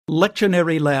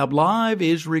Lectionary Lab Live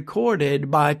is recorded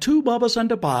by Two Bubbas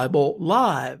and a Bible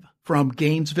live from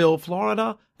Gainesville,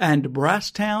 Florida and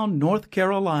Brasstown, North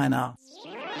Carolina.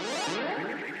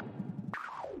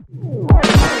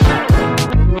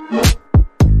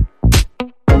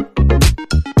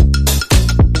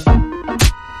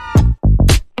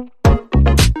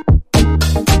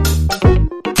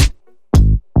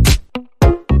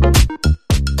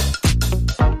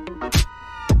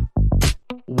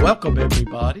 Welcome,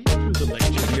 everybody, to the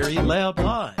Lectionary Lab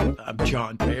Live. I'm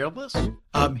John Peerless.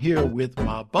 I'm here with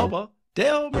my Bubba,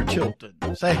 Delmer Chilton.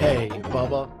 Say hey,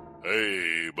 Bubba.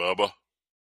 Hey, Bubba.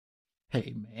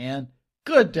 Hey, man.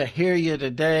 Good to hear you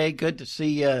today. Good to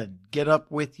see you and get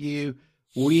up with you.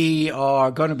 We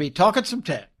are going to be talking some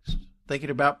text, thinking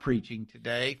about preaching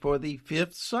today for the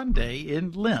fifth Sunday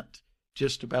in Lent.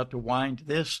 Just about to wind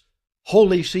this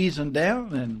holy season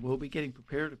down, and we'll be getting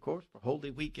prepared, of course, for Holy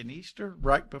Week and Easter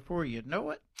right before you know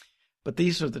it. But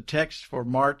these are the texts for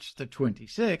March the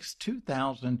 26th,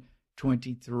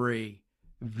 2023.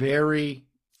 Very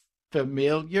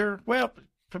familiar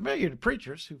to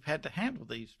preachers who've had to handle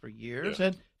these for years,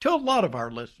 and to a lot of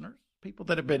our listeners, people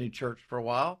that have been in church for a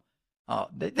while.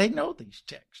 They know these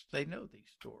texts. They know these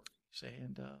stories,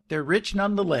 and they're rich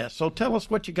nonetheless. So tell us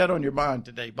what you got on your mind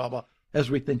today, Bubba, as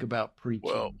we think about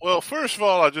preaching. Well, first of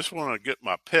all, I just want to get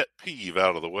my pet peeve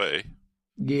out of the way.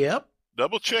 Yep.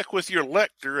 Double check with your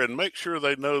lector and make sure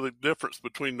they know the difference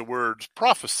between the words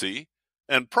prophecy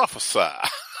and prophesy.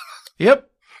 Yep.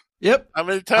 How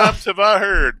many times have I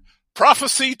heard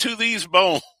prophecy to these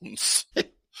bones?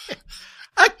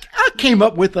 I came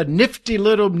up with a nifty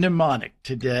little mnemonic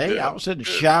today. Yeah, I was in the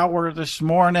shower this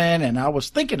morning, and I was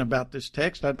thinking about this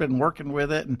text. I'd been working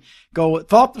with it and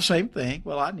thought the same thing.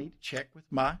 Well, I need to check with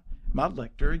my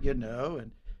lector,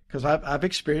 and because I've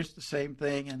experienced the same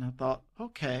thing, and I thought,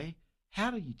 okay, how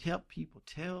do you help people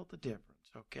tell the difference?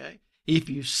 Okay, if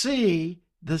you see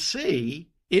the C,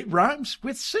 it rhymes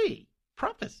with C,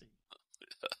 prophecy.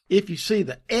 If you see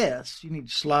the S, you need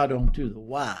to slide on to the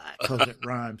Y because it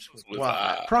rhymes with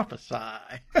Y. Prophesy.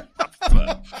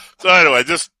 So anyway,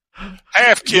 just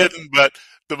half kidding, but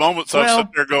the moments I'm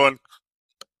sitting there going.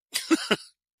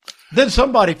 Then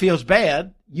somebody feels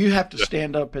bad. You have to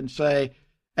stand up and say,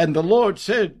 and the Lord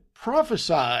said,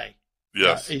 prophesy.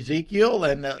 Yes. Ezekiel.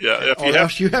 And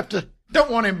else you have to. Don't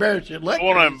want to embarrass your lector. I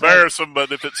don't want to embarrass them,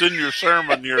 but if it's in your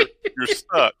sermon, you're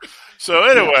stuck. So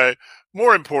anyway.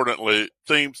 More importantly,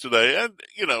 themes today, and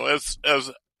as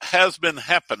has been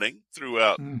happening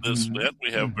throughout this Lent,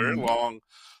 we have a very long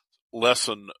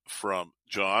lesson from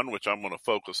John, which I'm going to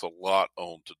focus a lot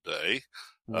on today,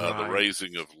 the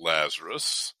raising of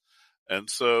Lazarus. And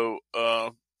so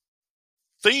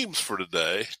themes for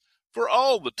today, for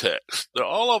all the texts,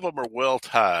 all of them are well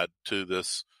tied to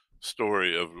this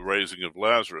story of the raising of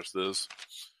Lazarus.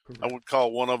 I would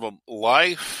call one of them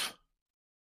life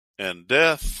and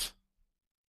death,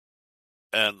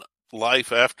 and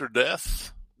life after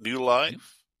death, new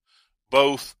life,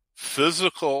 both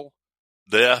physical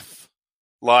death,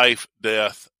 life,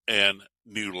 death, and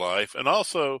new life, and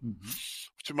also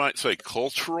what you might say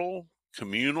cultural,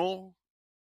 communal.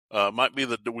 Might be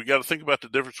we got to think about the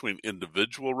difference between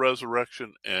individual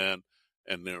resurrection and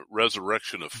the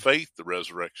resurrection of faith, the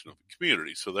resurrection of the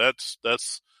community. So that's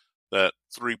that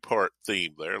three-part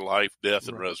theme there: life, death,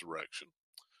 and resurrection.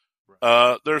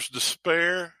 There's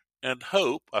despair and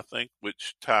hope, I think,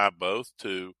 which tie both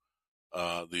to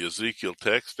the Ezekiel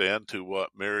text and to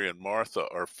what Mary and Martha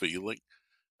are feeling.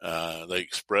 They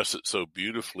express it so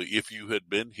beautifully. If you had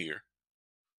been here,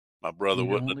 my brother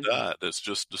wouldn't have died. It's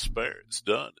just despair. It's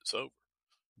done. It's over.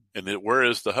 And where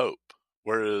is the hope?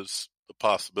 Where is the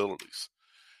possibilities?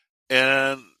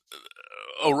 And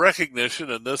a recognition,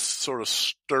 and this sort of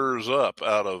stirs up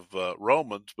out of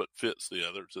Romans, but fits the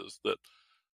others, is that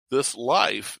this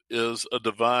life is a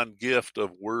divine gift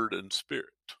of word and spirit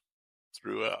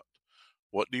throughout.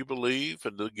 What do you believe?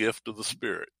 And the gift of the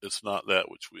Spirit. It's not that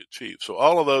which we achieve. So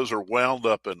all of those are wound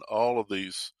up in all of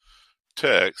these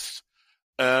texts.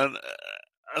 And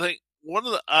I think one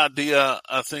of the idea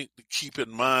to keep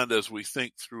in mind as we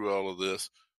think through all of this,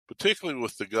 particularly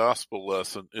with the gospel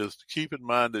lesson, is to keep in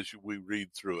mind as we read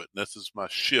through it, and this is my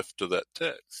shift to that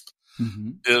text,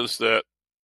 is that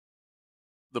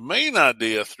the main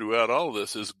idea throughout all of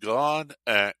this is God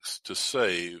acts to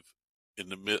save in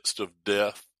the midst of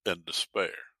death and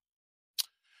despair.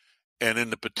 And in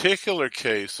the particular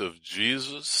case of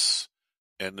Jesus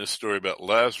and this story about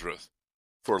Lazarus,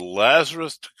 for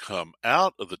Lazarus to come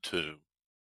out of the tomb,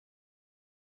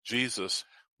 Jesus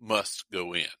must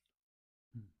go in.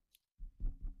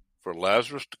 For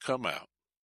Lazarus to come out,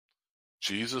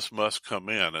 Jesus must come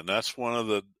in. And that's one of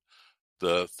the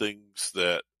the things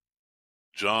that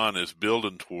John is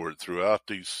building toward throughout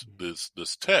this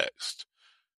text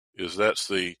is that's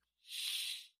the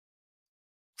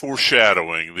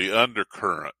foreshadowing, the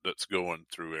undercurrent that's going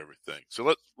through everything.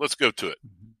 So let's go to it.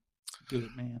 Good,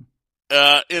 man.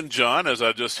 In John, as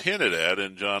I just hinted at,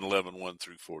 in John 11:1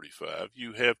 through 45,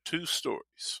 you have two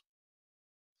stories.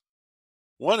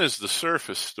 One is the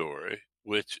surface story,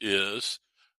 which is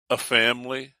a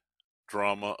family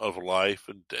drama of life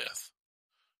and death,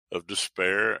 of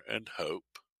despair and hope,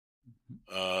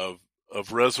 of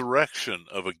resurrection,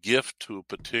 of a gift to a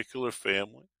particular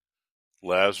family,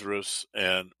 Lazarus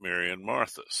and Mary and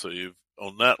Martha. So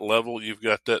on that level, you've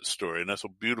got that story, and that's a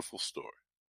beautiful story.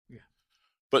 Yeah.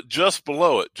 But just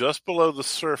below it, just below the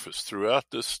surface, throughout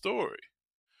this story,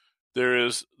 there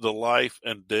is the life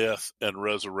and death and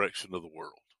resurrection of the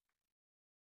world.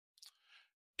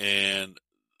 And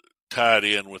tied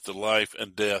in with the life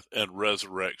and death and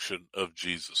resurrection of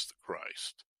Jesus the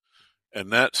Christ.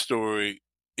 And that story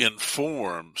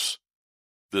informs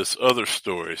this other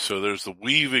story. So there's the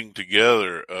weaving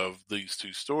together of these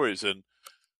two stories. And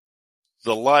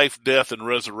the life, death, and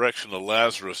resurrection of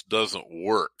Lazarus doesn't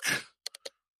work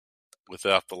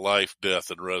without the life, death,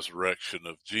 and resurrection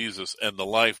of Jesus. And the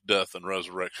life, death, and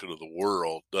resurrection of the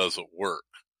world doesn't work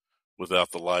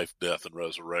without the life, death, and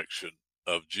resurrection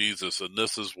of Jesus. And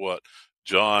this is what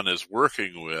John is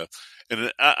working with.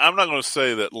 And I'm not going to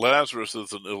say that Lazarus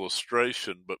is an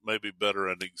illustration, but maybe better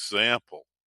an example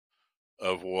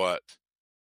of what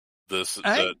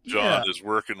that John is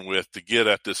working with to get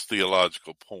at this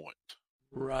theological point.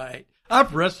 Right.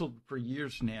 I've wrestled for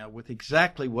years now with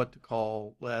exactly what to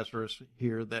call Lazarus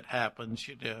here that happens,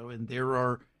 and there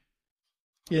are,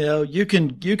 you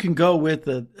can go with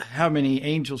how many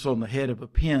angels on the head of a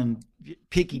pin,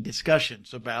 picky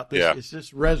discussions about this. Yeah. Is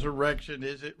this resurrection?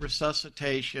 Is it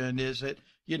resuscitation? Is it,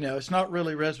 it's not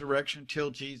really resurrection till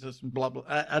Jesus and blah, blah.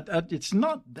 It's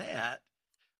not that.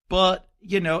 But,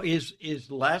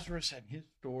 is Lazarus and his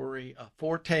story a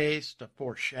foretaste, a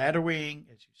foreshadowing,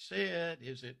 as you said?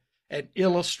 Is it an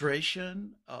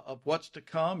illustration of what's to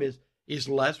come? Is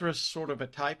Lazarus sort of a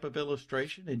type of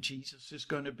illustration, and Jesus is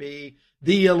going to be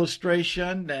the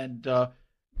illustration? And, I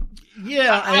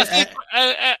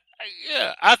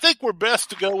think we're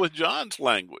best to go with John's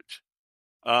language.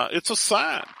 It's a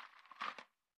sign.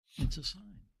 It's a sign.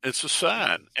 It's a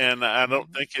sign, and I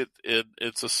don't think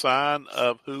it's a sign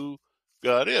of who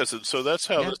God is, and so that's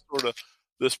how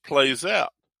this plays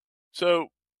out. So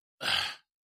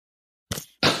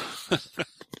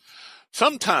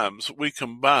sometimes we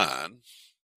combine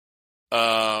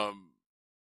the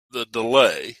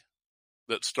delay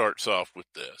that starts off with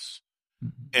this,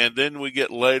 and then we get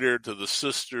later to the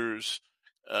sisters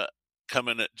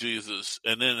coming at Jesus,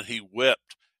 and then he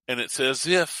wept, and it's as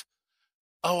if,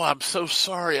 oh, I'm so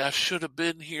sorry. I should have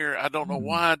been here. I don't know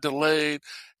why I delayed.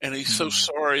 And he's so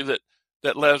sorry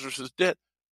that Lazarus is dead.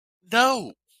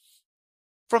 No.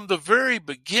 From the very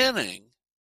beginning,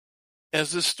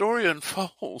 as this story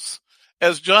unfolds,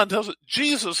 as John tells it,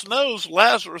 Jesus knows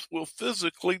Lazarus will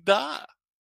physically die.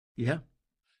 Yeah.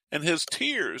 And his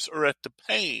tears are at the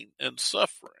pain and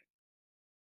suffering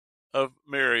of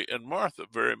Mary and Martha,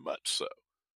 very much so.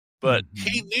 But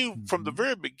he knew from the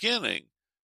very beginning,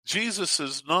 Jesus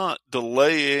is not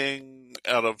delaying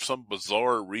out of some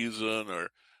bizarre reason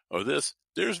or this.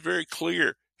 There's very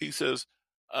clear. He says,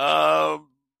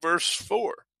 verse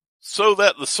 4, so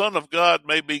that the Son of God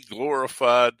may be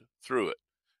glorified through it.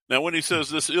 Now, when he says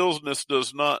this illness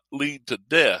does not lead to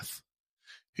death,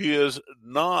 he is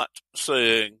not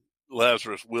saying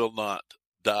Lazarus will not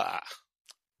die.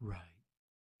 Right.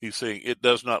 He's saying it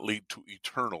does not lead to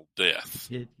eternal death.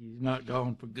 He's not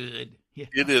gone for good. Yeah.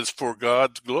 It is for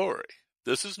God's glory.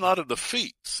 This is not a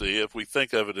defeat. See, if we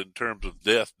think of it in terms of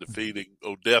death defeating,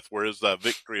 oh, death, where is thy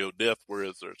victory? Oh, death, where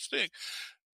is their sting?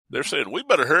 They're saying, we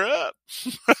better hurry up.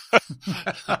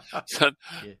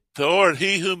 Lord,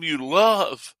 he whom you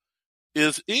love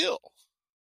is ill.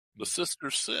 The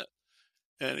sisters sent.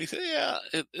 And he said,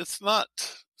 it's not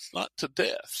to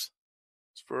death.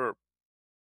 It's for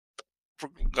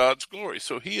God's glory.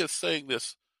 So he is saying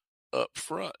this up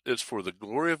front. It's for the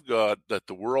glory of God that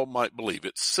the world might believe.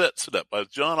 It sets it up, as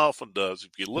John often does.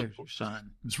 If you look,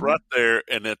 it's right there.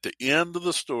 And at the end of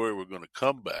the story, we're going to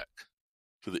come back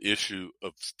to the issue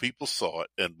of people saw it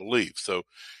and believed. So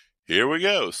here we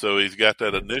go. So he's got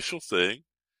that initial thing.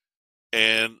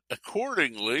 And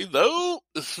accordingly, though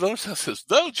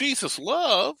Jesus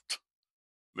loved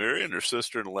Mary and her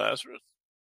sister and Lazarus,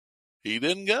 he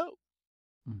didn't go.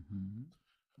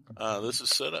 This is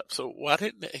set up. So why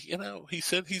didn't he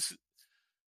said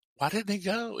why didn't he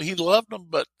go? He loved them,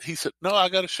 but he said, no, I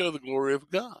got to show the glory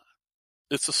of God.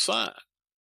 It's a sign.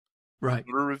 Right.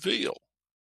 To reveal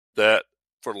that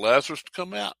for Lazarus to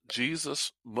come out,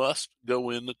 Jesus must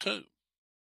go in the tomb.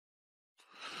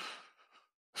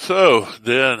 So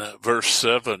then verse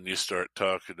 7, you start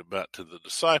talking about to the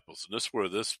disciples, and this is where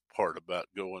this part about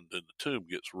going in the tomb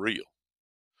gets real.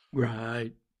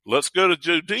 Right. Let's go to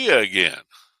Judea again.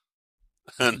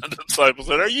 And the disciples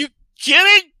said, are you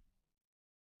kidding?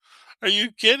 Are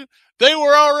you kidding? They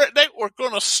were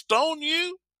going to stone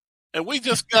you, and we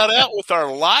just got out with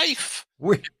our life.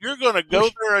 You're going to go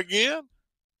there again?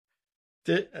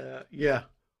 Yeah.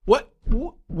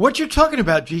 What you talking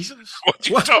about, Jesus? What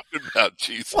you talking about,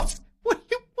 Jesus?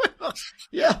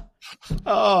 Yeah.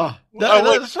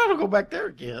 Let's not go back there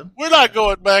again. We're not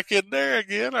going back in there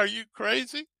again. Are you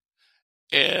crazy?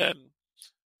 And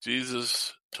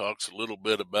Jesus talks a little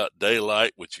bit about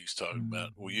daylight, which he's talking about.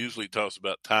 We usually talks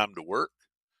about time to work,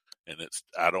 and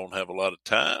I don't have a lot of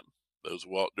time. Those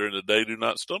who walk during the day do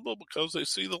not stumble because they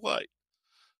see the light.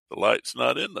 The light's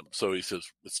not in them. So he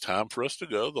says, it's time for us to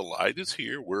go. The light is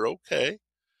here. We're okay.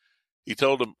 He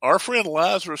told them, our friend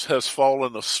Lazarus has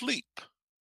fallen asleep.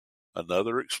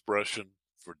 Another expression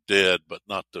for dead, but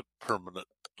not the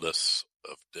permanentness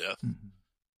of death. Mm-hmm.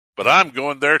 But I'm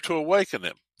going there to awaken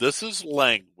him. This is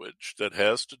language that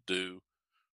has to do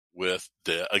with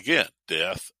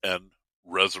death and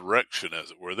resurrection,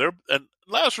 as it were. And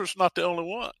Lazarus is not the only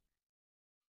one.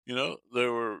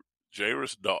 There were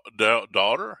Jairus'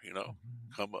 daughter,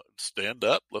 come up, stand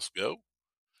up, let's go.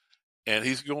 And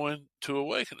he's going to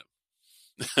awaken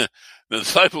him. The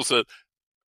disciples said,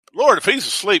 Lord, if he's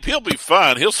asleep, he'll be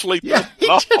fine. He'll sleep. Yeah,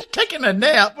 he's just taking a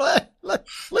nap. Leave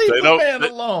the man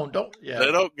alone.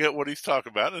 They don't get what he's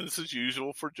talking about. And this is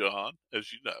usual for John,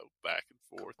 as you know, back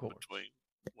and forth between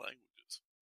languages.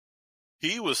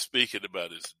 He was speaking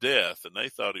about his death, and they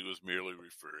thought he was merely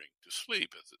referring to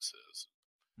sleep, as it says.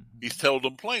 Mm-hmm. He told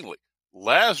them plainly,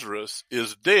 Lazarus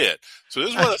is dead. So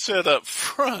this is what I said up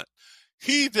front.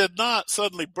 He did not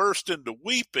suddenly burst into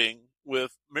weeping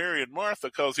with Mary and Martha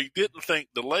because he didn't think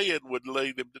delaying would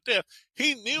lead him to death.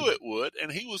 He knew it would,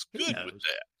 and he was good with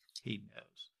that. He knows.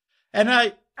 And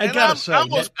I gotta say,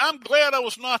 I'm glad I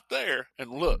was not there.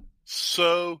 And look,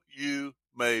 so you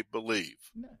may believe.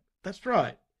 That's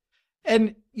right.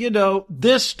 And,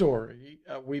 this story,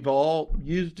 we've all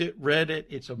used it, read it.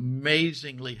 It's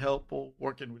amazingly helpful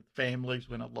working with families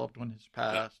when a loved one has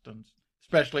passed, and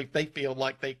especially if they feel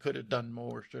like they could have done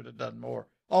more, should have done more,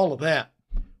 all of that.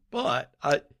 But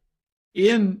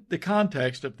in the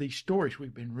context of these stories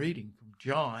we've been reading from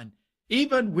John,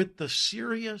 even with the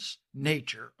serious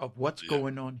nature of what's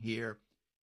going on here,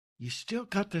 you still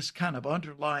got this kind of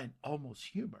underlying almost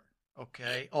humor,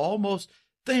 okay? Almost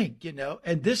think,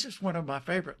 and this is one of my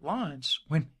favorite lines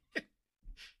when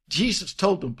Jesus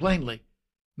told them plainly,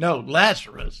 no,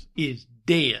 Lazarus is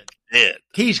dead.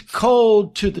 He's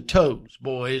cold to the toes,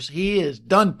 boys. He is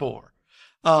done for.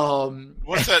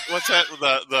 What's that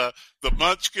with the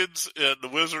Munchkins in The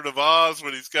Wizard of Oz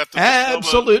when he's got the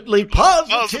absolutely,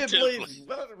 positively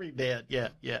utterly dead. Yeah.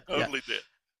 Totally dead.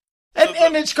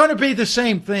 And it's going to be the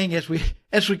same thing as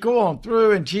we go on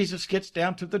through, and Jesus gets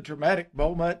down to the dramatic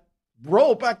moment.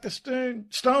 Roll back the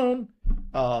stone.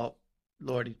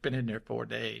 Lord, he's been in there 4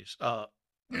 days. Know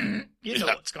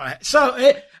what's going to happen.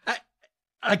 So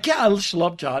I just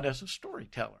love John as a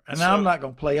storyteller, and so, I'm not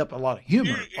going to play up a lot of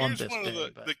humor on this. Here's one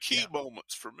of the key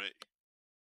moments for me.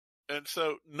 And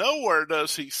so nowhere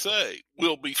does he say,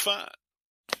 we'll be fine.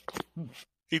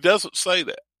 He doesn't say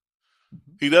that.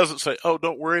 He doesn't say, oh,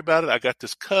 don't worry about it. I got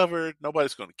this covered.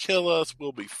 Nobody's going to kill us.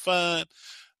 We'll be fine.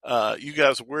 You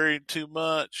guys are worrying too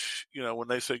much. When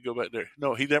they say go back there.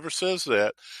 No, he never says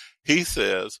that. He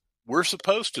says, we're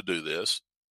supposed to do this.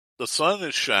 The sun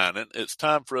is shining. It's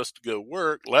time for us to go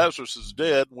work. Lazarus is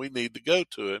dead, and we need to go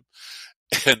to him.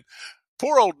 And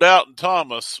poor old Doubting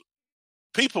Thomas,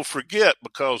 people forget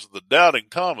because of the Doubting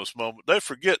Thomas moment, they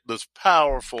forget this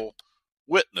powerful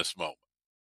witness moment.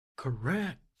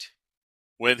 Correct.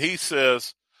 When he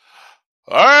says,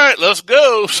 all right, let's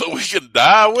go so we can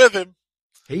die with him.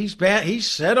 He's bad. He's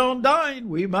set on dying.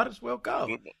 We might as well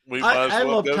go. We might as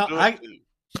well go do it too.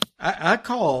 I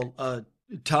call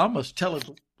Thomas, tell it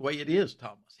the way it is,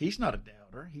 Thomas. He's not a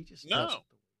doubter. He just tells it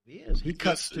the way it is. He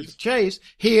cuts to the chase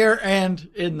here and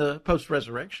in the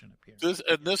post-resurrection appearance.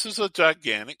 This is a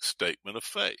gigantic statement of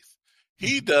faith.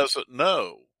 He doesn't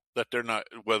know that they're not,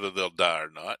 whether they'll die or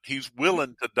not. He's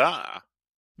willing to die.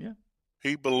 Yeah.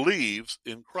 He believes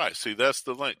in Christ. See, that's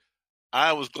the thing.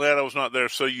 I was glad I was not there,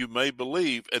 so you may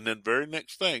believe. And then very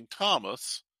next thing,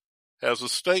 Thomas has a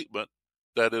statement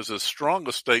that is as strong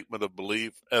a statement of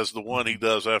belief as the one he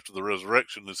does after the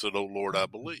resurrection and said, "Oh Lord, I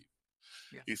believe."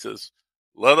 Yeah. He says,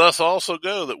 "Let us also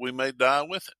go that we may die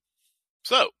with him."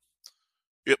 So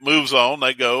it moves on.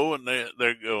 They go and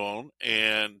they go on,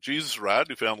 and Jesus arrived.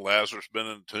 He found Lazarus been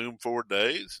in the tomb 4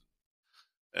 days.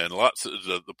 And lots of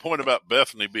the point about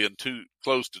Bethany being too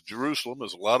close to Jerusalem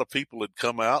is a lot of people had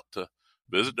come out to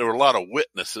visit. There were a lot of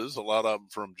witnesses, a lot of them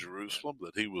from Jerusalem,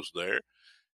 that he was there.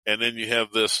 And then you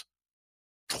have this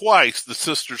twice the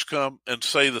sisters come and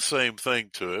say the same thing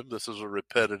to him. This is a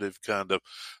repetitive kind of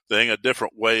thing, a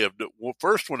different way of doing. Well,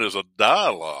 first one is a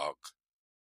dialogue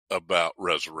about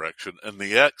resurrection, and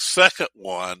the second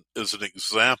one is an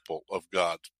example of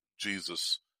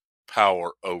Jesus'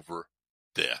 power over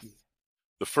death.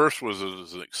 The first was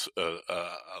a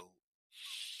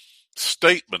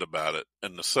statement about it,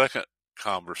 and the second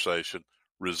conversation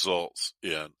results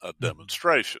in a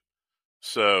demonstration.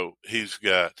 So he's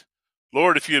got,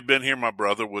 "Lord, if you had been here, my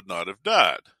brother would not have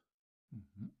died.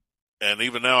 And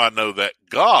even now I know that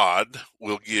God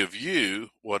will give you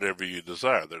whatever you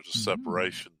desire." There's a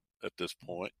separation at this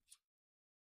point.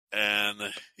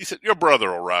 And he said, "Your brother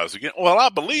will rise again." Well, I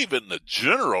believe in the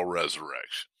general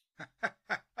resurrection.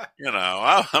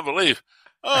 I believe,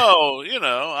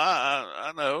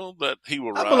 I know that he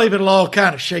will rise. I believe it'll all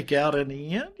kind of shake out in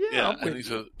the end. Yeah. And he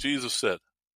said, Jesus said,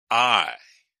 "I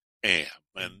am."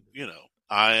 And,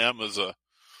 I am is a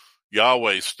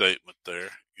Yahweh statement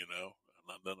there, an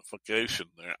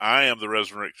identification there. "I am the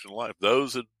resurrection and life.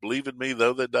 Those that believe in me,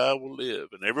 though they die, will live.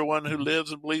 And everyone who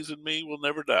lives and believes in me will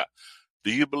never die.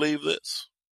 Do you believe this?"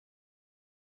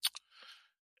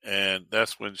 And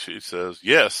that's when she says,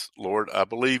 "Yes, Lord, I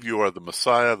believe you are the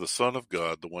Messiah, the Son of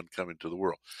God, the one coming to the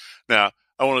world." Now,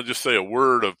 I want to just say a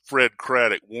word of Fred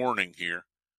Craddock warning here.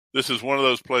 This is one of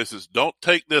those places, don't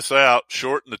take this out,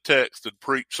 shorten the text, and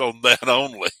preach on that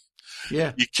only.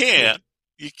 Yeah. You can.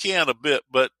 You can a bit,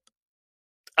 but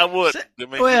I wouldn't.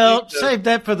 Save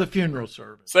that for the funeral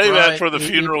service. Save that for the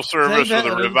funeral service, for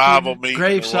the revival meeting,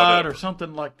 graveside or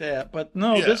something like that. But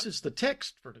no, this is the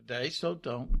text for today, so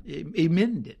don't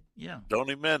amend it. Yeah, don't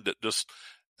amend it. Just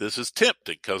this is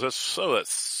tempting because that's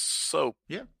so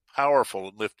powerful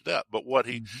and lifted up. But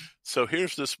so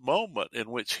here's this moment in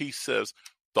which he says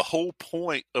the whole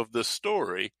point of this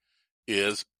story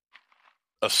is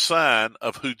a sign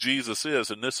of who Jesus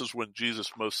is, and this is when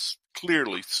Jesus most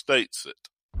clearly states it.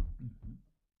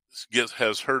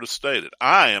 Has her to state it.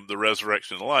 "I am the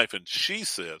resurrection and life." And she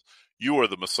says, "You are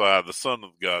the Messiah, the Son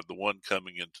of God, the one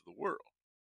coming into the world."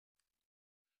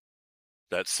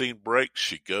 That scene breaks.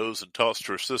 She goes and talks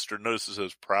to her sister. Notice it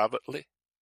says privately,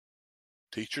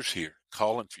 "Teacher's here,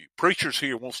 calling for you. Preacher's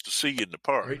here, wants to see you in the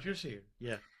parlor." Preacher's here,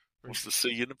 yeah. Wants to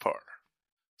see you in the parlor.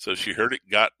 So she heard it,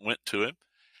 went to him,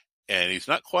 and he's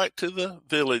not quite to the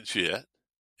village yet.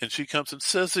 And she comes and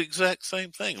says the exact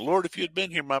same thing. "Lord, if you had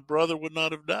been here, my brother would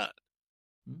not have died."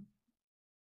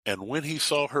 And when he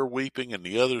saw her weeping and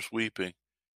the others weeping,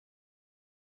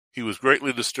 he was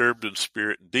greatly disturbed in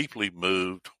spirit and deeply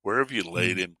moved. "Where have you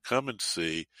laid him? Come and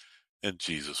see." And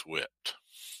Jesus wept.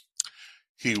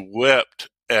 He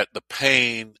wept at the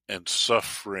pain and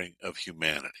suffering of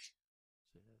humanity.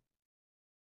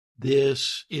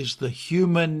 This is the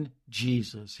human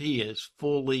Jesus. He is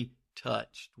fully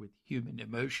touched with human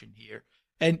emotion here,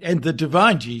 and the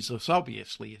divine Jesus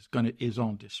obviously is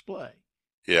on display.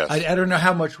 Yes, I don't know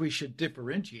how much we should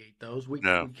differentiate those. We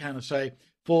kind of say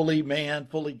fully man,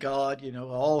 fully God,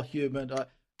 all human,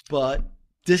 but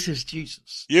this is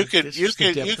Jesus. You can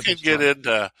get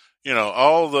into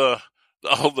all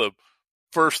the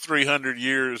first 300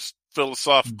 years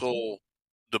philosophical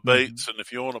debates, and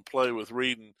if you want to play with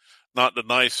reading not the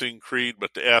Nicene Creed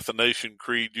but the Athanasian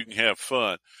Creed, you can have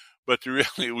fun. But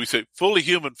we say fully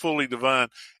human, fully divine.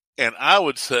 And I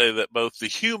would say that both the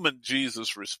human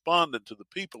Jesus responded to the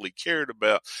people he cared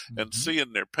about and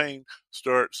seeing their pain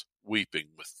starts weeping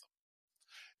with them.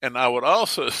 And I would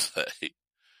also say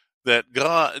that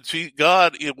God,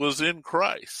 it was in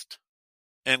Christ,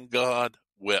 and God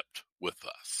wept with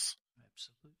us.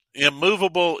 Absolutely.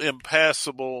 Immovable,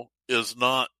 impassible is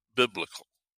not biblical.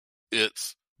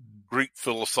 It's Greek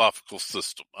philosophical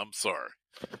system. I'm sorry.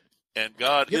 And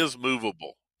God is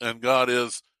movable, and God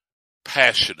is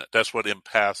passionate. That's what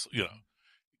impassible,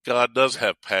 God does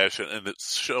have passion, and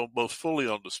it's shown most fully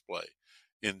on display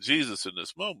in Jesus in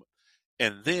this moment.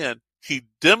 And then he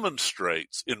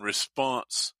demonstrates in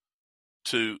response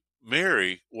to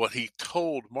Mary what he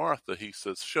told Martha. He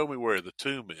says, "Show me where the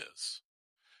tomb is."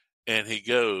 And he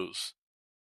goes,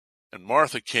 and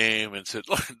Martha came and said,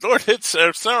 Lord, it's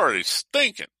already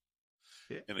stinking."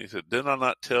 And he said, did I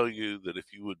not tell you that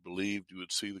if you would believe, you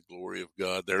would see the glory of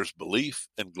God? There's belief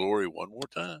and glory one more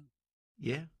time.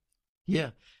 Yeah.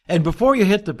 Yeah. And before you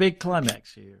hit the big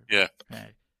climax here. Yeah. Okay,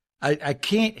 I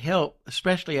can't help,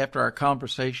 especially after our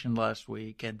conversation last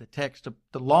week and the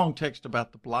long text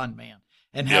about the blind man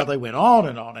and how they went on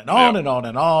and on and on and on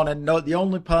and on. And no, the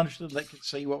only person that could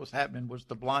see what was happening was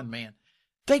the blind man.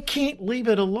 They can't leave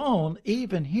it alone,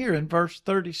 even here in verse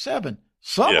 37.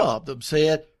 Some of them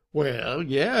said, well,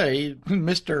 yeah, he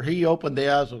opened the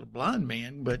eyes of the blind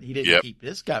man, but he didn't keep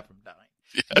this guy from dying.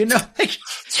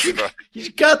 Yes.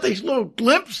 You got these little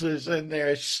glimpses in there.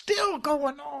 It's still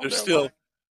going on.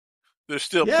 They're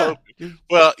still poking.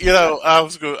 Well,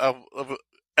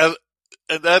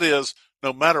 and that is,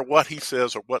 no matter what he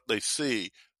says or what they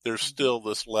see, there's still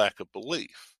this lack of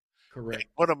belief. Correct. And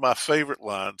one of my favorite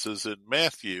lines is in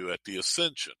Matthew at the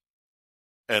Ascension.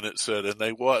 And it said, and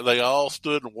they all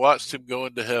stood and watched him go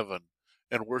into heaven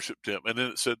and worshiped him. And then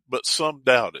it said, but some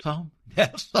doubted. Some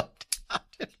doubted.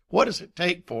 What does it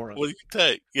take for us? What do you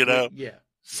take? Yeah.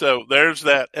 So there's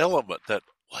that element that,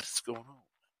 what is going on?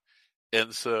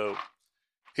 And so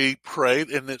he prayed,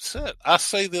 and it said, I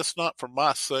say this not for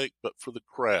my sake, but for the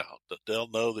crowd, that they'll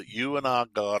know that you and I,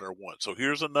 God, are one. So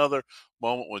here's another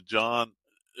moment when John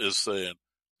is saying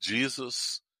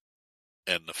Jesus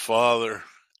and the Father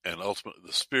and ultimately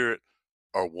the Spirit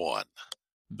are one.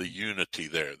 The unity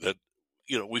there. That,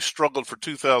 we struggled for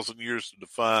 2,000 years to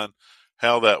define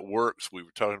how that works. We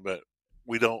were talking about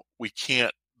we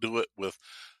can't do it with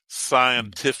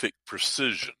scientific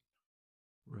precision.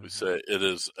 Right. We say it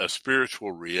is a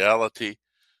spiritual reality,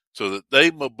 so that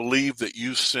they may believe that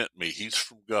you sent me. He's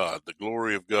from God. The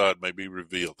glory of God may be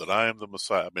revealed, that I am the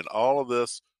Messiah. I mean, all of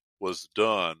this was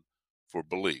done for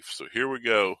belief. So here we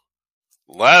go.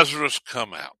 Lazarus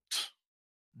come out.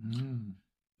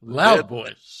 Loud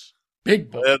voice. Big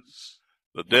voice.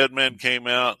 The dead man came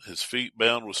out, his feet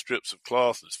bound with strips of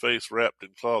cloth, and his face wrapped in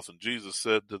cloth. And Jesus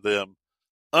said to them,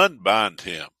 unbind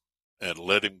him and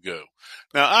let him go.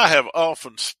 Now, I have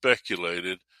often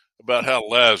speculated about how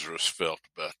Lazarus felt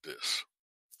about this.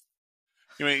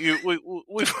 I mean,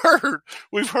 we've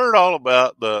heard all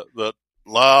about the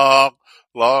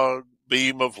long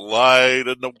beam of light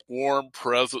and the warm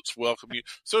presence welcome you.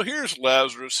 So here's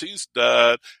Lazarus. He's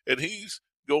died, and he's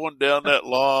going down that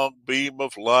long beam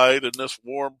of light and this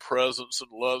warm presence and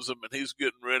loves him, and he's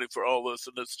getting ready for all this.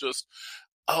 And it's just,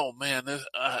 oh man,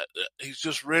 he's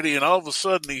just ready. And all of a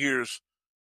sudden he hears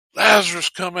Lazarus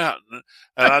come out.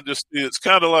 And I just, it's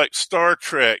kind of like Star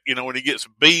Trek, when he gets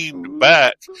beamed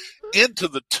back into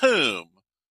the tomb,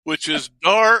 which is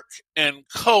dark and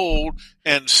cold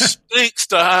and stinks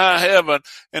to high heaven,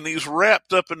 and he's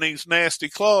wrapped up in these nasty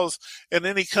clothes, and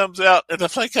then he comes out, and I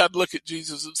think I'd look at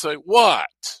Jesus and say, what?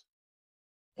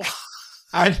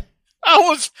 I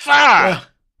was fine.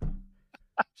 Well,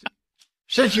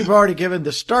 since you've already given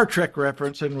the Star Trek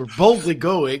reference and we're boldly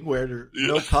going where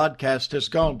no podcast has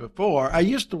gone before, I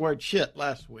used the word shit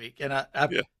last week, and I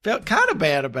felt kind of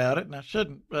bad about it, and I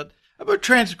shouldn't, but I'm going to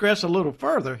transgress a little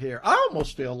further here. I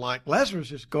almost feel like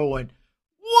Lazarus is going,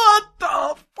 what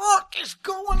the fuck is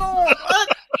going on?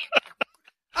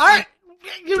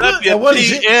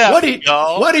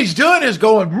 What he's doing is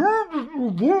going,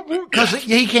 because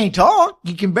he can't talk.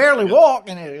 He can barely walk,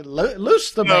 and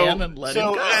loose the man and let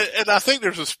him go. And I think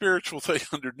there's a spiritual thing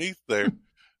underneath there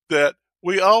that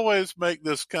we always make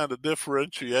this kind of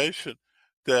differentiation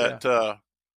that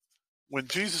when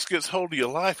Jesus gets hold of your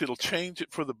life, it'll change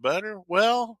it for the better.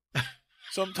 Well,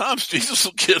 sometimes Jesus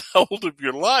will get hold of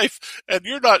your life, and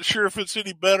you're not sure if it's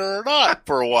any better or not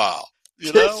for a while.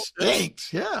 It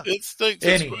stinks, It stinks.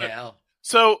 Anyhow.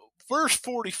 So, verse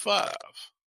 45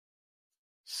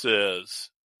 says,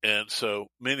 and so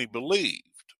many believed.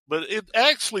 But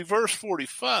verse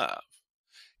 45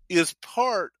 is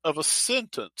part of a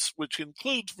sentence which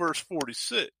includes verse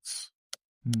 46.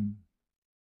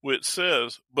 Which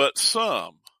says, but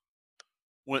some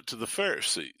went to the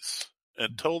Pharisees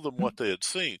and told them what they had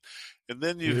seen. And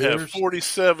then you have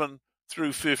 47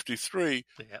 through 53.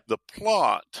 The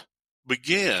plot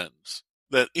begins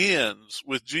that ends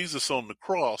with Jesus on the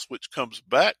cross, which comes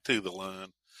back to the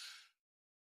line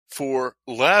for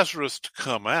Lazarus to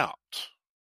come out.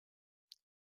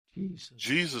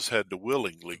 Jesus had to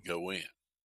willingly go in.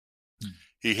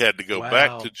 He had to go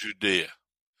back to Judea.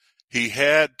 He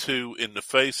had to, in the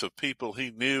face of people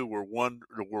he knew were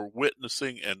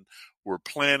witnessing and were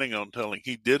planning on telling.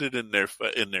 He did it in their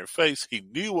face. He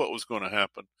knew what was going to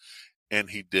happen, and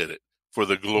he did it for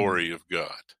the glory of God.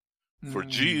 For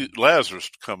Lazarus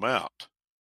to come out,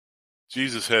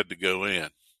 Jesus had to go in.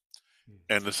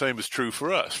 And the same is true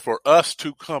for us. For us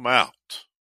to come out,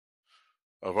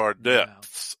 of our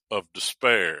depths of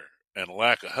despair and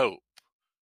lack of hope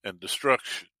and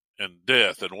destruction and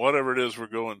death and whatever it is we're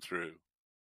going through,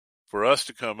 for us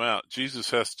to come out,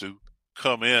 Jesus has to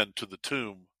come into the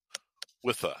tomb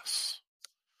with us.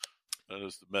 That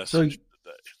is the message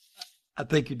today. I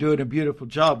think you're doing a beautiful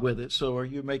job with it. So are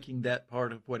you making that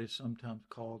part of what is sometimes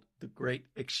called the Great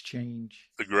Exchange?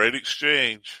 The Great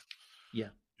Exchange. Yeah.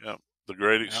 Yeah. The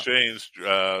Great Exchange.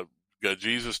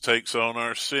 Jesus takes on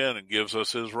our sin and gives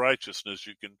us his righteousness.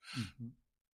 You can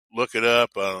look it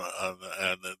up and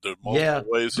there are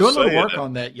multiple ways do to a little say work it.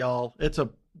 on that, y'all. It's a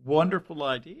wonderful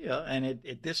idea, and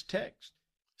this text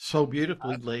so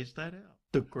beautifully lays that out.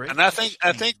 The great, and I think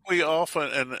we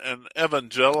often in an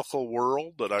evangelical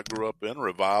world that I grew up in,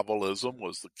 revivalism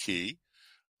was the key.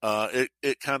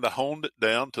 It kind of honed it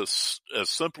down to as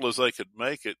simple as they could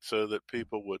make it, so that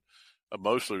people would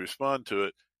emotionally respond to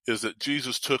it. Is that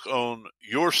Jesus took on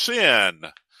your sin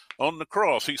on the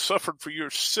cross? He suffered for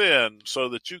your sin so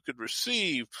that you could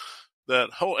receive that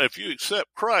whole. If you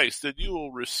accept Christ, then you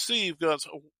will receive God's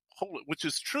holy, which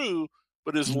is true,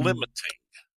 but is limiting.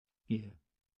 Yeah.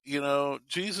 You know,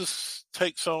 Jesus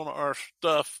takes on our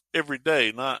stuff every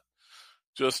day, not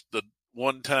just the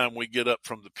one time we get up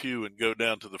from the pew and go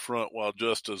down to the front while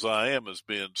Just As I Am is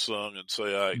being sung and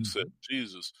say, I accept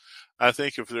Jesus. I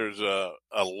think if there's a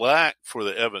lack for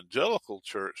the evangelical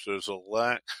church, there's a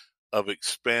lack of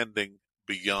expanding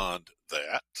beyond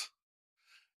that.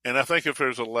 And I think if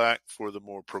there's a lack for the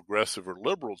more progressive or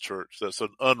liberal church, that's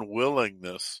an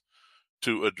unwillingness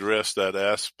to address that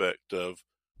aspect of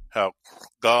how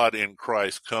God in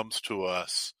Christ comes to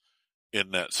us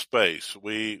in that space.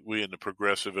 We in the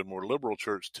progressive and more liberal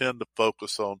church tend to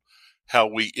focus on how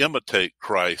we imitate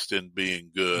Christ in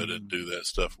being good and do that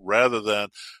stuff, rather than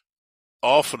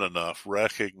often enough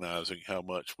recognizing how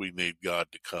much we need God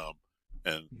to come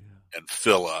and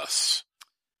fill us.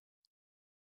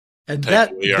 And that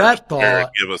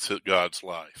thought, give us God's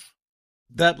life.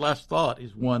 That last thought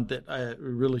is one that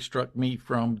really struck me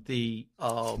from the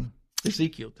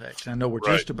Ezekiel text. I know we're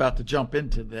just about to jump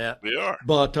into that. We are.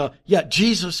 But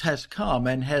Jesus has come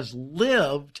and has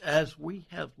lived as we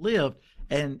have lived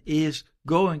and is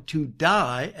going to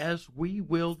die as we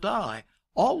will die.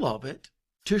 All of it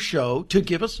to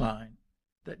give a sign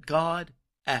that God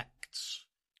acts.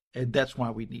 And that's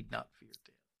why we need not fear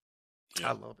death.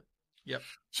 I love it. Yep.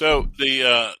 So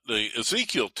the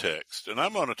Ezekiel text, and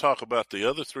I'm going to talk about the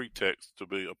other three texts to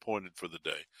be appointed for the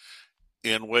day,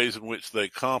 in ways in which they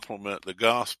complement the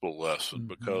gospel lesson,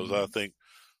 because I think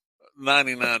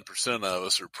 99% of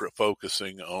us are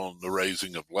focusing on the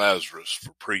raising of Lazarus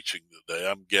for preaching today.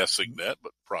 I'm guessing that,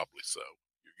 but probably so.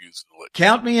 You're using the lectionary.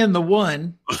 Count me in the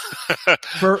one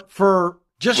for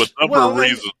just with a number of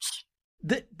reasons.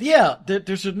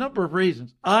 There's a number of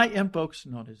reasons. I am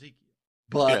focusing on Ezekiel,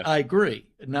 but I agree,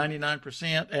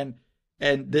 99%, and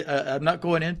I'm not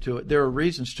going into it. There are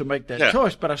reasons to make that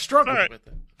choice, but I struggled with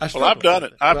it. I've done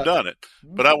it. I've done it.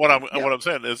 But what I'm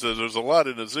saying is that there's a lot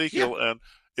in Ezekiel, and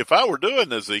if I were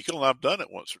doing Ezekiel, and I've done it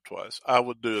once or twice, I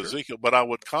would do Ezekiel, but I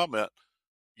would comment.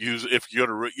 If you're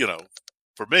going to,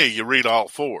 for me, you read all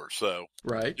four. So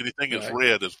anything that's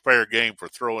read is fair game for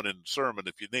throwing in the sermon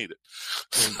if you need it.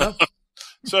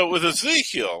 So with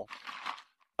Ezekiel,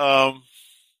 the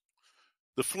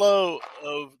flow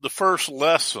of the first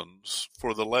lessons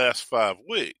for the last 5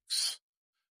 weeks,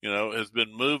 has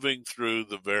been moving through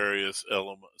the various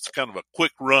elements, kind of a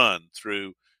quick run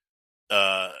through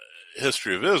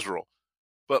history of Israel.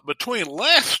 But between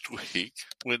last week,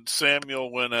 when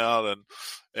Samuel went out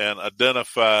and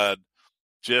identified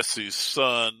Jesse's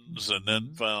sons and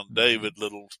then found David,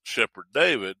 little shepherd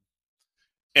David,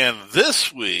 and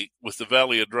this week with the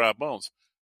Valley of Dry Bones,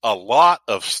 a lot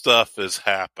of stuff has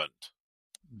happened.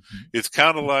 It's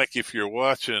kind of like if you're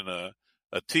watching a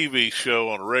TV show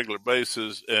on a regular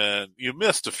basis and you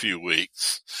missed a few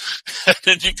weeks, and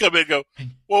then you come in and go,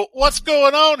 well, what's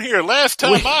going on here? Last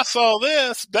time I saw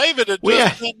this, David had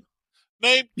just been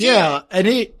named king. Yeah, and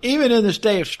even in this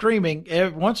day of streaming,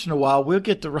 every once in a while we'll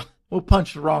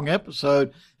punch the wrong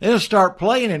episode, and it'll start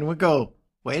playing, and we'll go,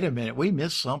 wait a minute, we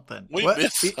missed something. We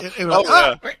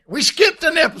skipped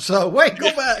an episode. Wait,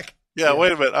 go back. Yeah,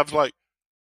 wait a minute. I was like,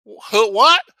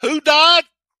 what? Who died?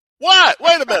 What?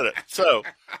 Wait a minute. So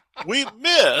we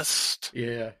missed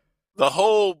the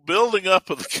whole building up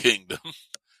of the kingdom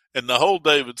and the whole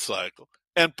David cycle.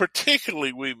 And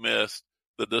particularly we missed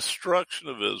the destruction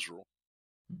of Israel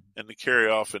and the carry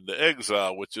off into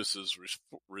exile, which this is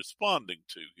responding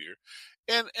to here.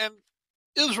 And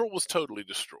Israel was totally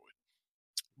destroyed.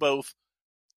 Both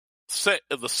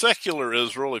the secular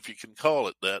Israel, if you can call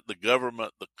it that, the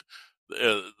government,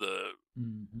 the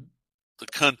the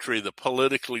country, the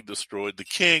politically destroyed. The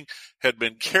king had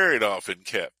been carried off in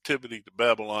captivity to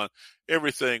Babylon.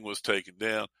 Everything was taken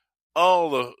down. All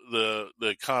the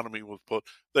economy was put.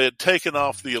 They had taken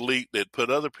off the elite. They had put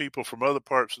other people from other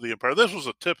parts of the empire. This was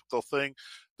a typical thing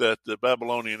that the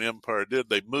Babylonian Empire did.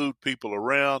 They moved people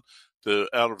around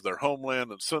out of their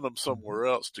homeland and sent them somewhere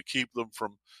else to keep them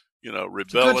from,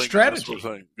 rebelling. Good strategy. Sort of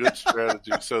thing. Good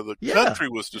strategy. So the country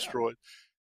was destroyed.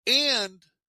 And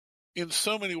in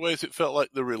so many ways, it felt like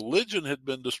the religion had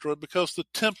been destroyed because the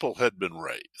temple had been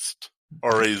razed,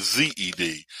 or a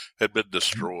ZED had been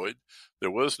destroyed.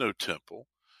 There was no temple.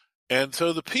 And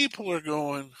so the people are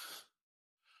going,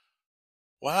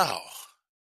 wow,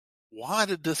 why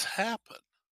did this happen?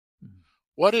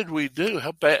 What did we do?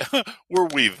 How bad? Were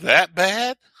we that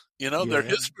bad? Their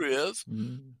history is.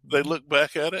 They look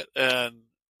back at it, and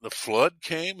the flood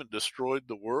came and destroyed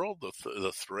the world.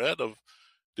 The threat of,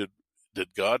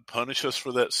 did God punish us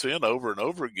for that sin over and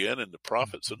over again? In the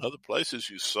prophets and other places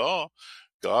you saw,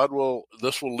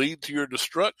 this will lead to your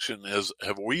destruction.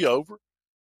 Have we over?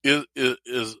 Is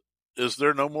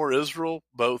there no more Israel,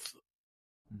 both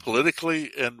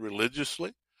politically and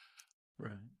religiously?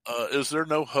 Right. Is there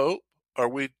no hope? Are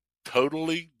we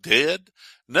totally dead?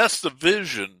 And that's the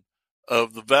vision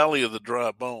of the Valley of the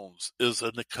Dry Bones, is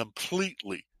in a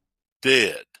completely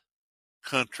dead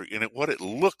country. And what it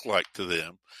looked like to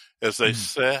them as they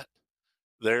sat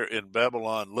there in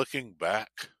Babylon looking back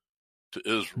to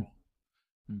Israel.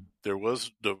 There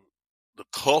was the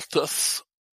cultus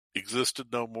existed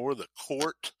no more. The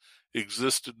court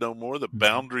existed no more. The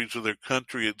boundaries of their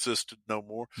country existed no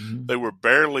more. They were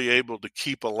barely able to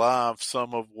keep alive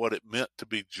some of what it meant to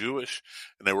be Jewish,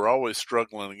 and they were always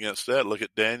struggling against that. Look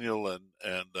at Daniel and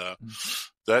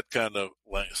that kind of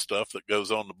stuff that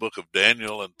goes on in the book of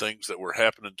Daniel, and things that were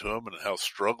happening to them, and how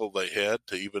struggle they had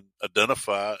to even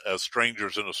identify as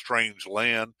strangers in a strange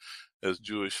land as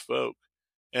Jewish folk.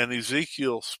 And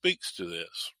Ezekiel speaks to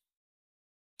this.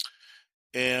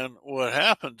 And what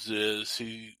happens is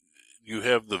you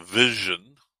have the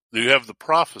vision, you have the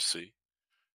prophecy,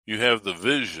 you have the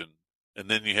vision, and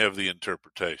then you have the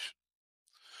interpretation.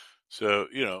 So,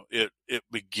 it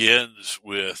begins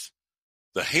with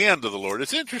the hand of the Lord.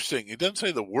 It's interesting. He doesn't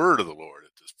say the word of the Lord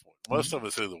at this point. Most of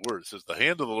us say the word. It says the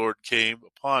hand of the Lord came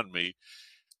upon me.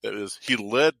 That is, he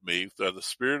led me by the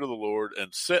Spirit of the Lord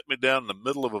and set me down in the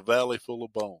middle of a valley full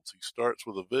of bones. He starts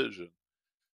with a vision.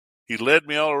 He led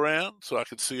me all around so I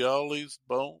could see all these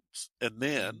bones. And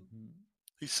then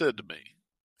he said to me,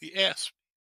 he asked me,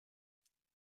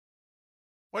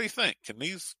 what do you think? Can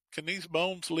these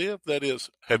bones live? That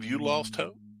is, have you lost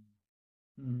hope?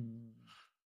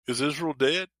 Is Israel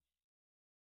dead?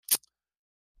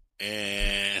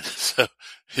 And so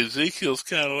Ezekiel's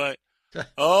kind of like,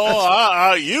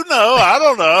 I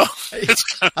don't know.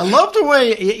 I love the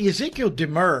way Ezekiel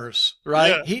demurs,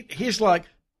 right? Yeah. He's like,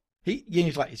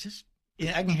 he's like, is this?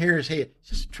 I can hear his head. Is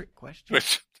this a trick question?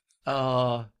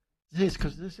 Because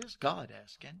this is God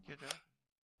asking.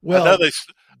 Well,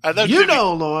 I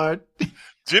know, Lord.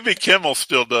 Jimmy Kimmel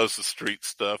still does the street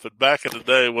stuff, and back in the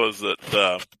day was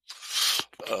that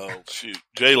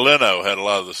Jay Leno had a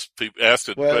lot of the people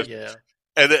asking questions. Yeah.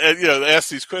 And they ask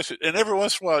these questions, and every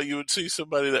once in a while you would see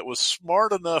somebody that was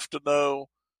smart enough to know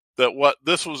that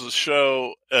this was a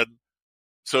show, and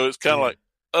so it's kind of like,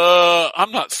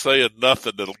 I'm not saying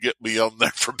nothing that'll get me on there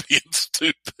for being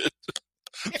stupid.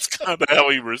 It's kind of how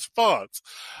he responds.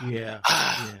 Yeah.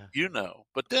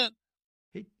 But then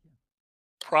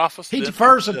prophecy. He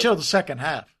defers until the second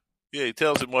half. Yeah, he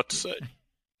tells him what to say.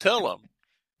 Tell him.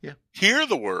 Yeah. Hear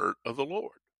the word of the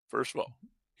Lord. First of all,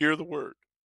 hear the word.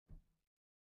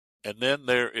 And then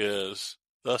there is,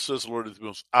 thus says the Lord of the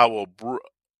hosts, I will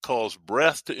cause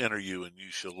breath to enter you, and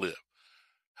you shall live.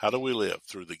 How do we live?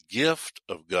 Through the gift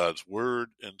of God's word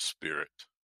and spirit,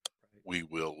 we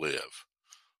will live.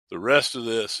 The rest of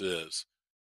this is,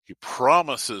 he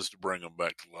promises to bring them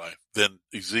back to life. Then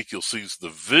Ezekiel sees the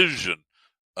vision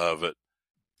of it,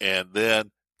 and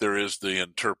then there is the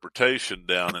interpretation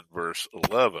down in verse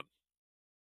 11.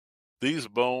 These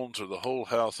bones are the whole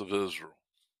house of Israel.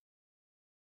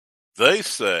 They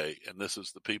say, and this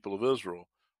is the people of Israel,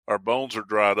 our bones are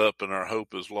dried up and our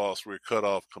hope is lost. We're cut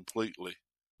off completely.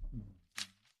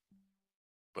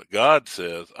 But God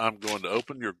says, I'm going to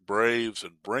open your graves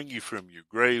and bring you from your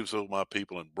graves, O my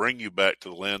people, and bring you back to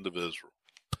the land of Israel.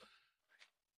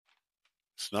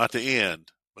 It's not the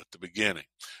end, but the beginning.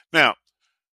 Now,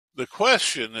 the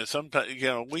question is sometimes,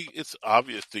 it's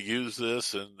obvious to use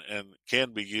this and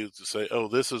can be used to say,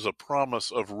 this is a promise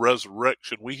of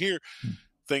resurrection. We hear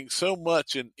things so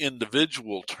much in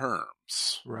individual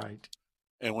terms. Right.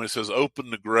 And when it says open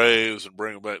the graves and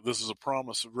bring them back, this is a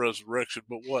promise of resurrection.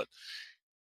 But what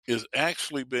is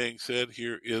actually being said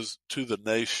here is to the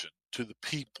nation, to the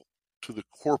people, to the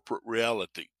corporate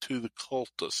reality, to the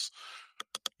cultists.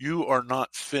 You are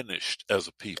not finished as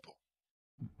a people.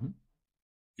 Mm-hmm.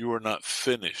 You are not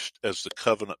finished as the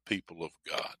covenant people of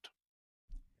God.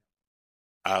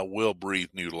 I will breathe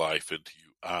new life into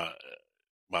you.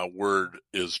 My word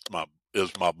is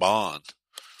my bond.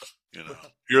 You know,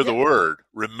 hear the word,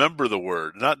 remember the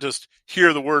word, not just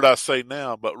hear the word I say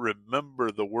now, but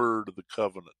remember the word of the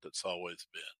covenant that's always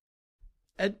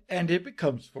been. And it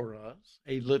becomes for us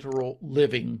a literal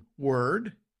living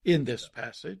word in this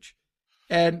passage.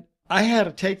 And I had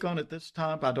a take on it this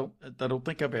time I don't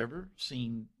think I've ever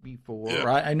seen before. Yeah.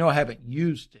 I know I haven't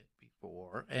used it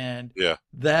before. And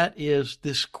that is,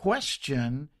 this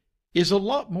question is a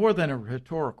lot more than a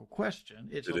rhetorical question.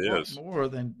 It's a lot more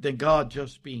than God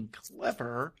just being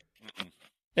clever.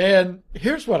 And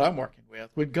here's what I'm working with.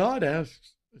 When God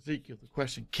asks Ezekiel the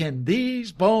question, can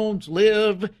these bones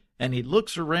live? And he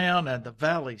looks around and the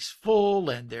valley's full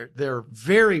and there are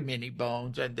very many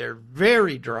bones and they're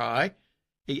very dry.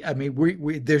 I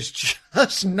mean, there's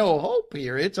just no hope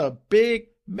here. It's a big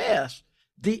mess.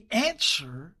 The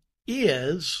answer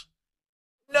is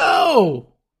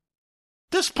no.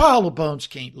 This pile of bones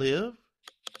can't live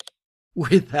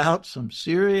without some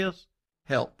serious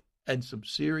help and some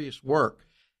serious work.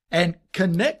 And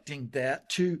connecting that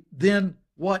to then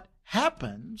what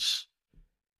happens,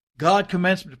 God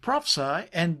commands him to prophesy,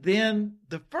 and then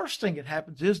the first thing that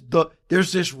happens is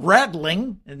there's this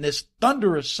rattling and this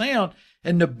thunderous sound,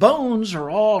 and the bones are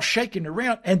all shaking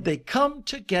around, and they come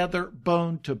together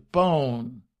bone to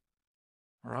bone.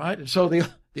 All right? And so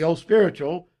the old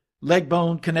spiritual leg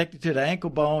bone connected to the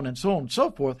ankle bone and so on and so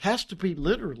forth has to be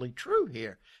literally true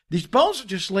here. These bones are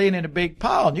just laying in a big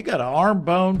pile, and you got an arm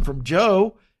bone from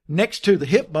Joe next to the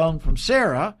hip bone from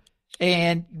Sarah,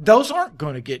 and those aren't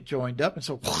going to get joined up. And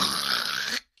so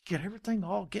get everything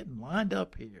all getting lined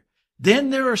up here.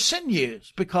 Then there are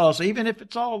sinews, because even if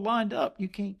it's all lined up, you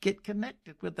can't get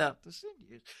connected without the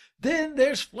sinews. Then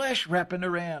there's flesh wrapping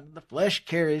around. The flesh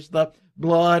carries the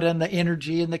blood and the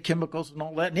energy and the chemicals and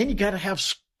all that. And then you got to have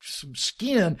some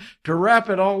skin to wrap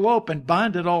it all up and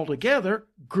bind it all together.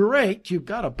 Great. You've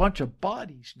got a bunch of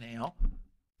bodies now.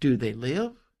 Do they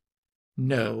live?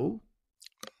 No.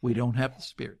 We don't have the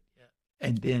Spirit yet.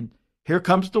 And then here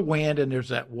comes the wind, and there's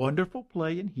that wonderful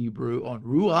play in Hebrew on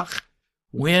ruach,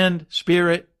 wind,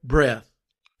 spirit, breath.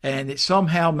 And it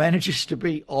somehow manages to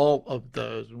be all of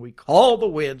those. And we call the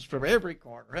winds from every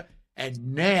corner.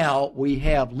 And now we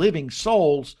have living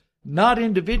souls, not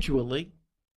individually.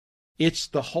 It's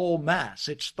the whole mass.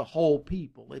 It's the whole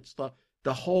people. It's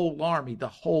the whole army, the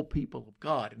whole people of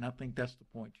God. And I think that's the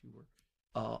point you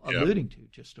were alluding to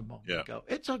just a moment ago.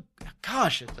 It's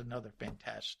another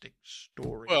fantastic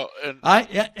story. Well,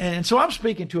 and so I'm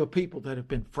speaking to a people that have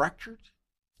been fractured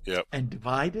and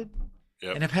divided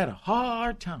and have had a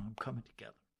hard time coming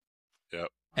together. Yep.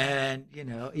 And,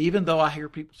 even though I hear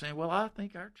people saying, well, I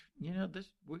think our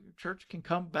church can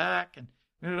come back,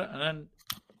 and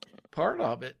part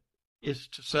of it is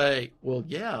to say, well,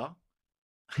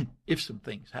 if some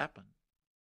things happen,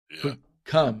 we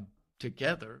come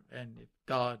together, and if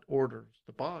God orders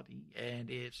the body, and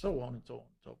it's so on and so on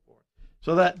and so forth.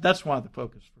 So that's why the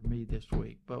focus for me this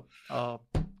week. But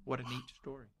what a neat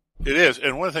story. It is.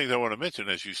 And one of the things I want to mention,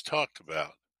 as you talked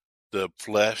about, the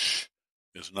flesh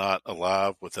is not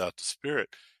alive without the Spirit,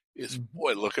 is,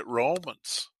 look at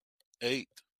Romans 8.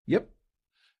 Yep.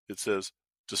 It says,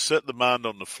 to set the mind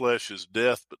on the flesh is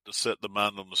death, but to set the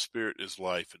mind on the Spirit is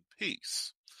life and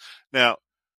peace. Now,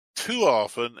 too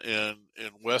often in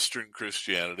Western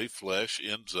Christianity, flesh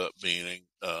ends up meaning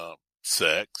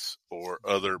sex or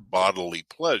other bodily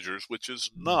pleasures, which is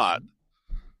not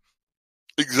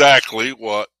exactly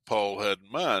what Paul had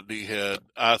in mind. He had,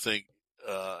 I think,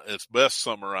 it's best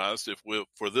summarized,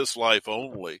 for this life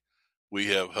only we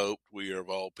have hoped, we are of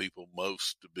all people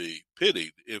most to be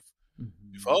pitied. If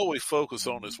all we focus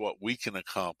on is what we can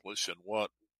accomplish and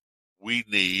what we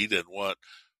need and what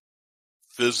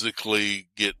physically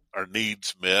get our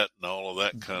needs met and all of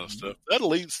that kind of stuff, that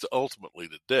leads to ultimately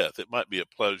to death. It might be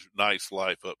a nice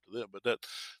life up to them, but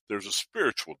there's a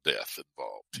spiritual death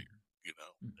involved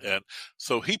here, And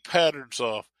so he patterns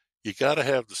off, you got to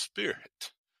have the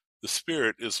Spirit. The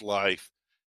Spirit is life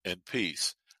and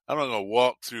peace. I'm not going to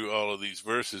walk through all of these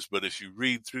verses, but as you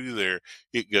read through there,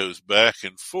 it goes back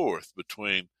and forth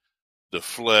between the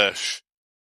flesh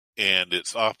and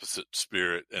its opposite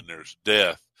spirit, and there's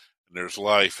death, and there's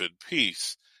life and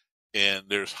peace, and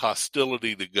there's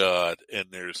hostility to God, and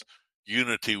there's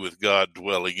unity with God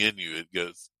dwelling in you.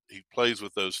 He plays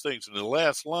with those things. And the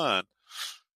last line,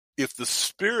 if the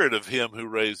spirit of him who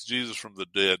raised Jesus from the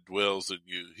dead dwells in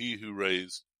you, he who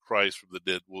raised Christ from the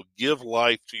dead will give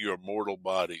life to your mortal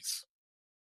bodies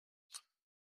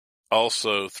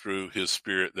also through his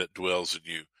spirit that dwells in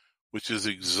you, which is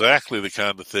exactly the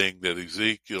kind of thing that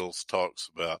Ezekiel talks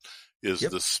about, is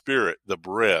the spirit, the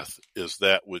breath is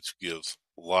that which gives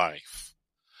life.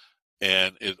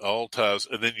 And it all ties,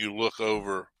 and then you look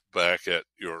over back at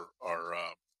our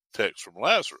text from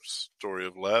Lazarus, story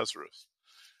of Lazarus,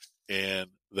 and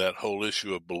that whole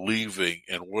issue of believing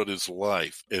and what is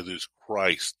life. It is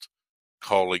Christ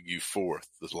calling you forth,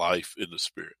 the life in the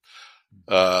spirit.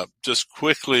 Just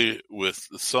quickly with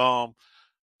the psalm,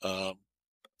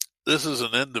 this is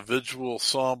an individual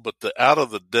psalm, but the out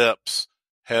of the depths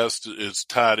is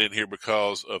tied in here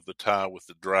because of the tie with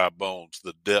the dry bones,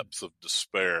 the depths of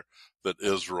despair that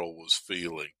Israel was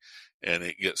feeling, and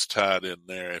it gets tied in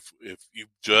there. If you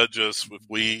judge us, if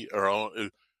we are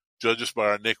on, judge us by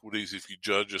our iniquities, if you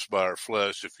judge us by our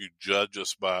flesh, if you judge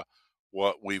us by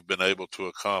what we've been able to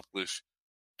accomplish,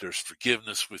 there's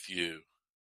forgiveness with you.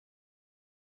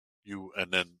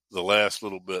 And then the last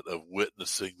little bit of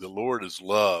witnessing, the Lord is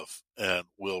love and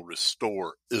will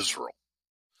restore Israel.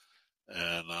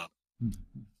 And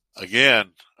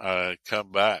again, I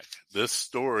come back. This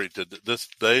story, this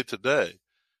day today,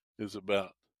 is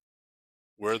about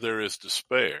where there is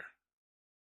despair,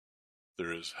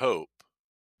 there is hope,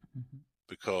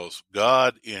 because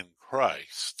God in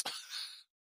Christ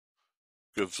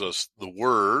gives us the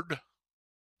Word,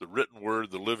 the written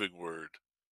Word, the living Word,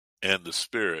 and the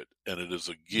Spirit, and it is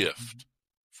a gift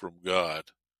from God.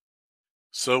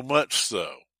 So much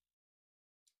so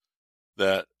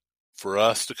that for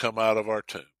us to come out of our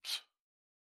tombs,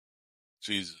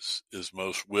 Jesus is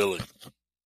most willing to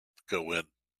go into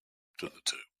the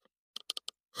tomb.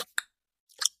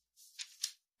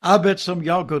 I bet some of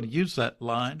y'all going to use that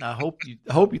line. I hope you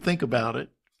think about it.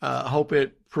 I hope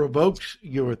it provokes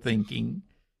your thinking,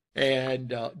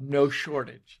 and no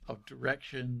shortage of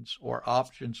directions or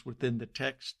options within the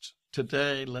text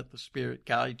today. Let the Spirit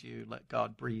guide you. Let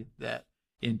God breathe that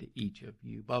into each of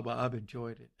you. Bubba, I've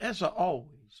enjoyed it, as I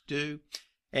always do.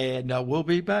 And we'll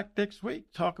be back next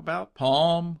week, talk about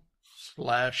Palm/Passion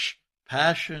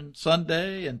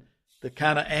Sunday and the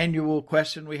kind of annual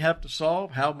question we have to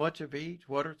solve. How much of each?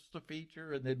 What is the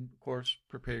feature? And then, of course,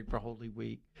 preparing for Holy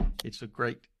Week. It's a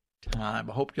great time.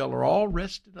 I hope y'all are all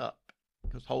rested up,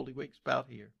 because Holy Week's about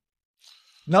here.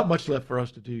 Not much left for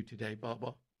us to do today,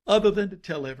 Bubba, other than to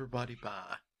tell everybody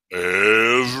bye.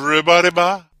 Everybody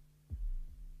bye.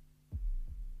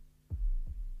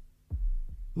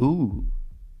 Ooh,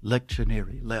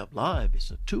 Lectionary Live is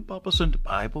a Two Papas and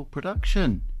Bible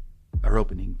production. Our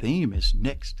opening theme is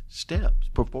Next Steps,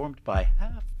 performed by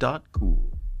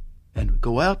Half.Cool. And we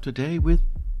go out today with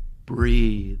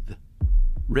Breathe,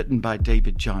 written by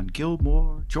David John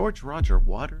Gilmore, George Roger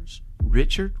Waters,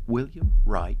 Richard William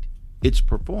Wright. It's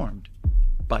performed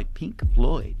by Pink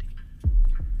Floyd.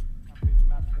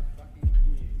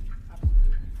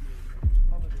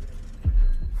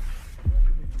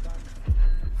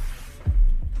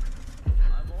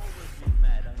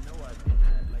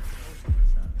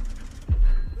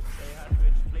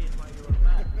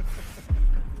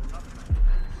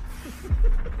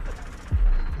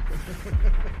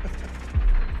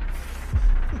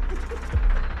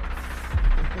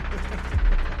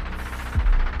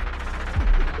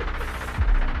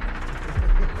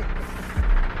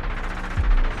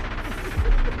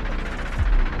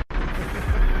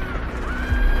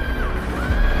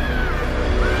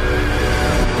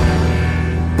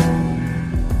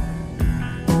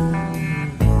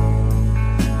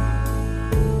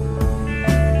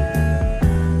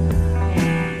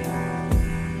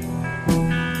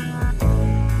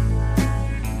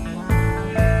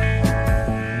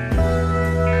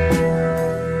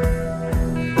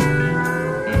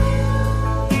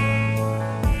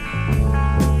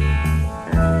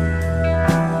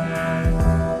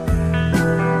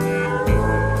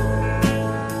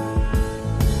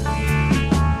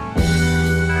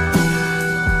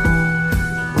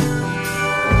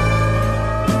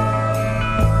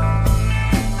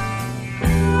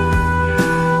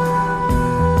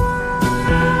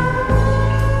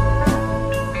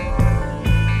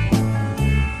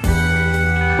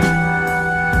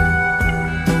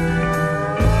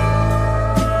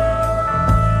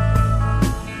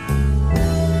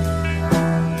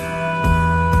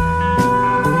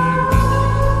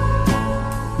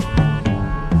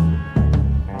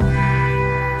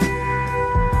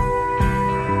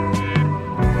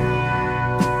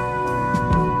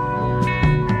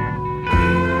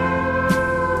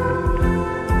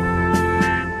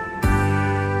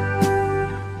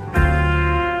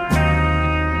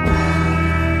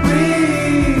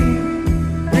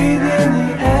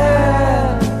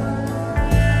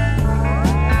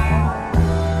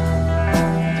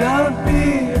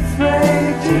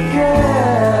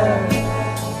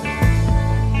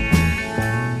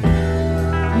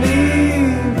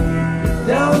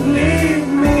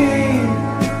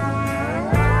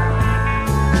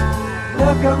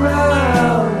 look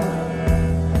around,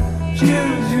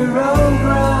 choose your own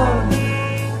ground.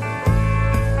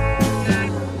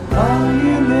 How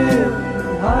you live,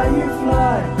 how you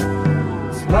fly,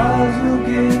 smiles you'll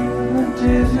give and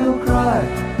tears you'll cry.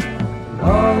 And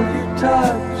all you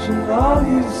touch and all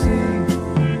you see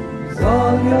is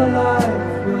all your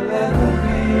life will ever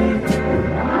be.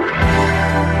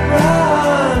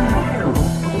 Run,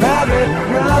 rabbit,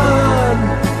 run.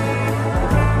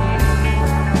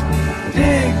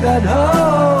 Dig that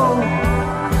hole,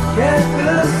 get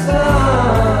the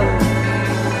sun.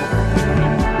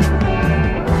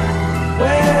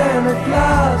 When at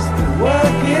last the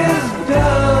work is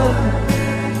done,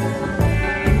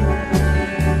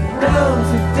 don't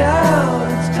sit down,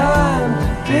 it's time to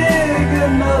dig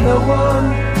another one.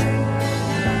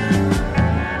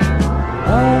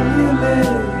 How you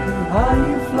live, how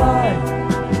you fly,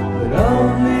 but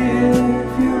only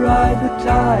if you ride the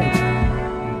tide.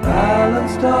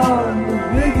 Balanced on the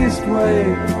biggest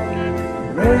wave,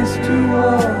 race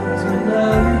towards an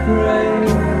early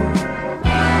grave.